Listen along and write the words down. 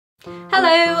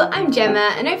Hello, I'm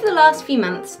Gemma, and over the last few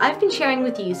months I've been sharing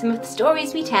with you some of the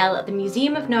stories we tell at the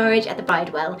Museum of Norwich at the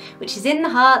Bridewell, which is in the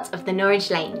heart of the Norwich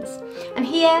Lanes. And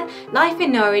here, life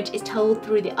in Norwich is told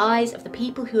through the eyes of the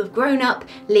people who have grown up,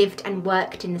 lived and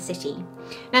worked in the city.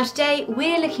 Now today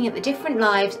we're looking at the different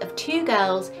lives of two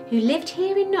girls who lived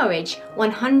here in Norwich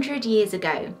 100 years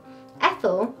ago,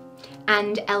 Ethel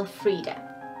and Elfrida.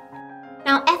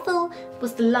 Now Ethel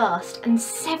was the last and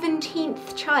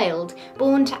 17th child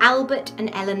born to Albert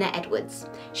and Eleanor Edwards.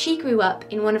 She grew up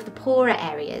in one of the poorer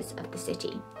areas of the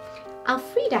city.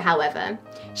 Elfrida, however,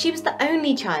 she was the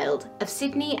only child of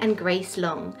Sydney and Grace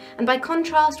Long, and by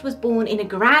contrast was born in a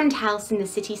grand house in the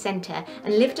city centre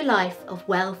and lived a life of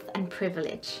wealth and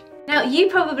privilege. Now, you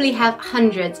probably have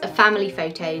hundreds of family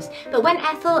photos, but when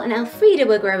Ethel and Elfrida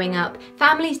were growing up,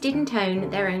 families didn't own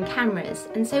their own cameras,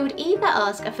 and so would either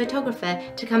ask a photographer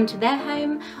to come to their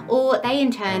home, or they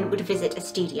in turn would visit a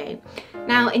studio.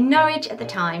 Now, in Norwich at the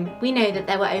time, we know that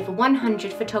there were over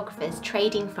 100 photographers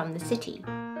trading from the city.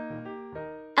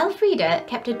 Elfrida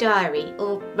kept a diary,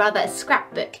 or rather a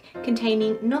scrapbook,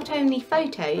 containing not only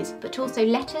photos, but also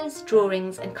letters,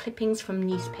 drawings and clippings from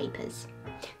newspapers.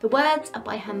 The words are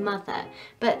by her mother,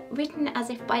 but written as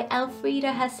if by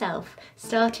Elfrida herself,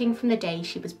 starting from the day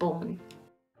she was born.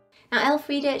 Now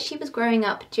Elfrida, she was growing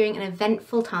up during an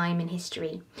eventful time in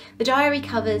history. The diary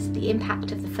covers the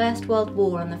impact of the First World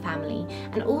War on the family,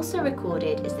 and also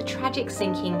recorded is the tragic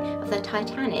sinking of the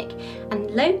Titanic, and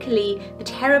locally the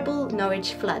terrible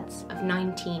Norwich floods of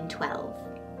 1912.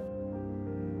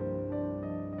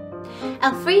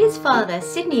 Elfrida's father,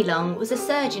 Sydney Long, was a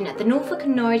surgeon at the Norfolk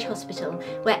and Norwich Hospital,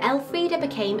 where Elfrida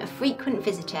became a frequent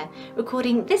visitor,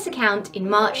 recording this account in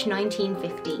March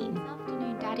 1915. That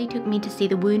afternoon, Daddy took me to see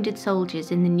the wounded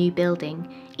soldiers in the new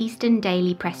building, Eastern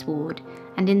Daily Press Ward,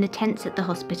 and in the tents at the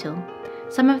hospital.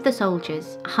 Some of the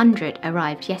soldiers, 100,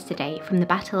 arrived yesterday from the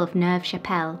Battle of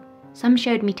Neuve-Chapelle. Some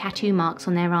showed me tattoo marks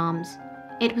on their arms.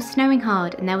 It was snowing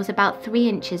hard and there was about 3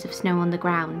 inches of snow on the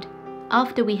ground.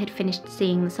 After we had finished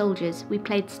seeing the soldiers, we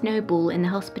played snowball in the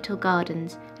hospital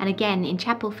gardens and again in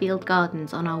Chapelfield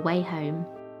Gardens on our way home.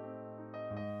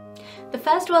 The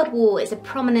First World War is a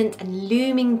prominent and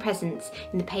looming presence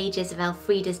in the pages of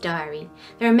Elfrida's diary.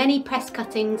 There are many press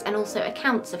cuttings and also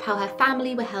accounts of how her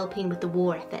family were helping with the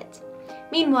war effort.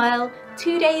 Meanwhile,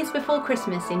 2 days before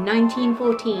Christmas in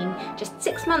 1914, just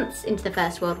 6 months into the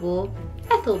First World War,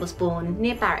 Ethel was born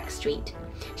near Barrack Street.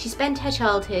 She spent her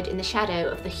childhood in the shadow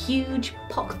of the huge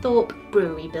Pockthorpe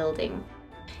Brewery building.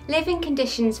 Living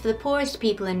conditions for the poorest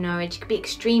people in Norwich could be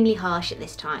extremely harsh at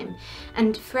this time,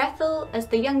 and for Ethel, as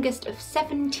the youngest of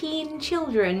 17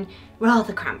 children,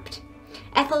 rather cramped.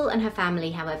 Ethel and her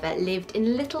family, however, lived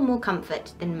in little more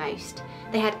comfort than most.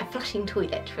 They had a flushing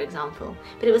toilet, for example,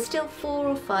 but it was still 4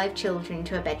 or 5 children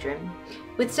to a bedroom.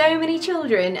 With so many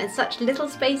children and such little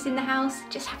space in the house,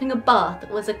 just having a bath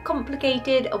was a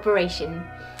complicated operation.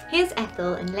 Here's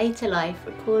Ethel in later life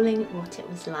recalling what it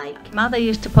was like. Mother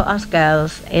used to put us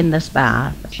girls in this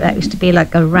bath. That used to be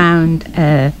like a round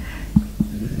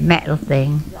metal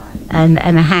thing and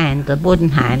a handle, a wooden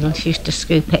handle. She used to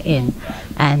scoop it in,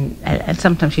 and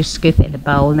sometimes she used to scoop it in a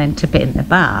bowl and then tip it in the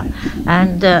bath.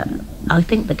 And I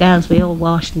think the girls, we all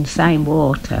washed in the same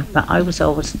water, but I was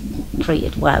always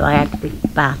treated well. I had to be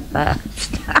bathed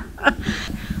first.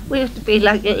 We used to be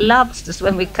like little lobsters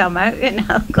when we come out, you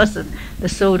know, because of the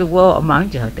sort of water.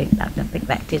 Mind you, I don't think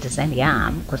that did us any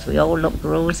harm, because we all looked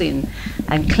rosy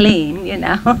and clean, you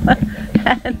know.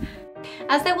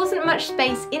 As there wasn't much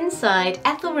space inside,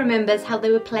 Ethel remembers how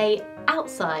they would play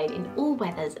outside in all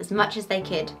weathers as much as they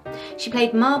could. She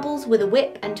played marbles with a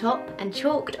whip and top and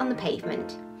chalked on the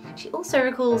pavement. She also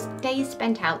recalls days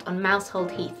spent out on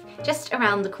Mousehold Heath, just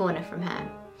around the corner from her.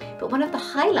 But one of the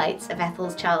highlights of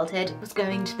Ethel's childhood was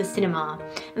going to the cinema,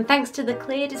 and thanks to the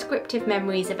clear descriptive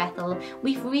memories of Ethel,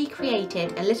 we've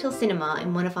recreated a little cinema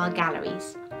in one of our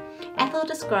galleries. Ethel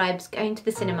describes going to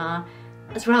the cinema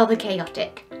as rather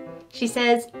chaotic. She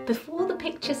says, before the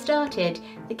picture started,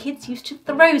 the kids used to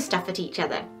throw stuff at each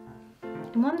other.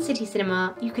 In one city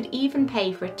cinema, you could even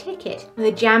pay for a ticket with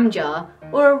a jam jar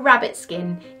or a rabbit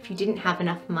skin if you didn't have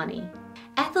enough money.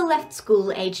 Ethel left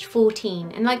school aged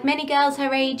 14 and, like many girls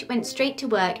her age, went straight to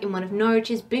work in one of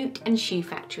Norwich's boot and shoe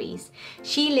factories.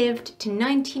 She lived to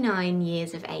 99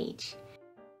 years of age.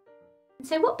 And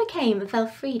so what became of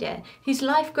Elfrida, whose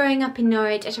life growing up in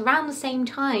Norwich at around the same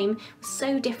time was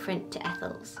so different to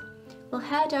Ethel's? Well,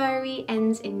 her diary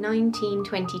ends in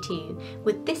 1922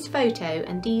 with this photo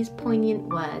and these poignant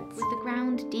words. With the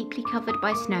ground deeply covered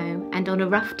by snow, and on a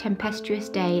rough tempestuous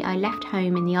day I left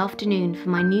home in the afternoon for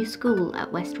my new school at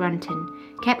West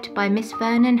Runton, kept by Miss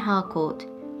Vernon Harcourt.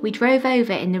 We drove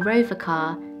over in the Rover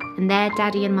car, and there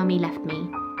Daddy and Mummy left me.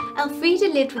 Elfrida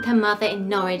lived with her mother in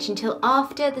Norwich until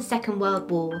after the Second World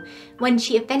War, when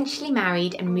she eventually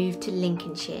married and moved to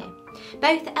Lincolnshire.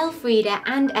 Both Elfrida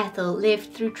and Ethel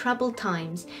lived through troubled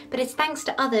times, but it's thanks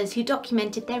to others who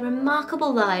documented their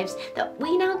remarkable lives that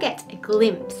we now get a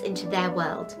glimpse into their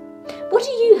world. What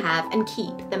do you have and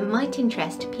keep that might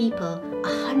interest people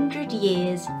 100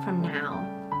 years from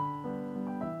now?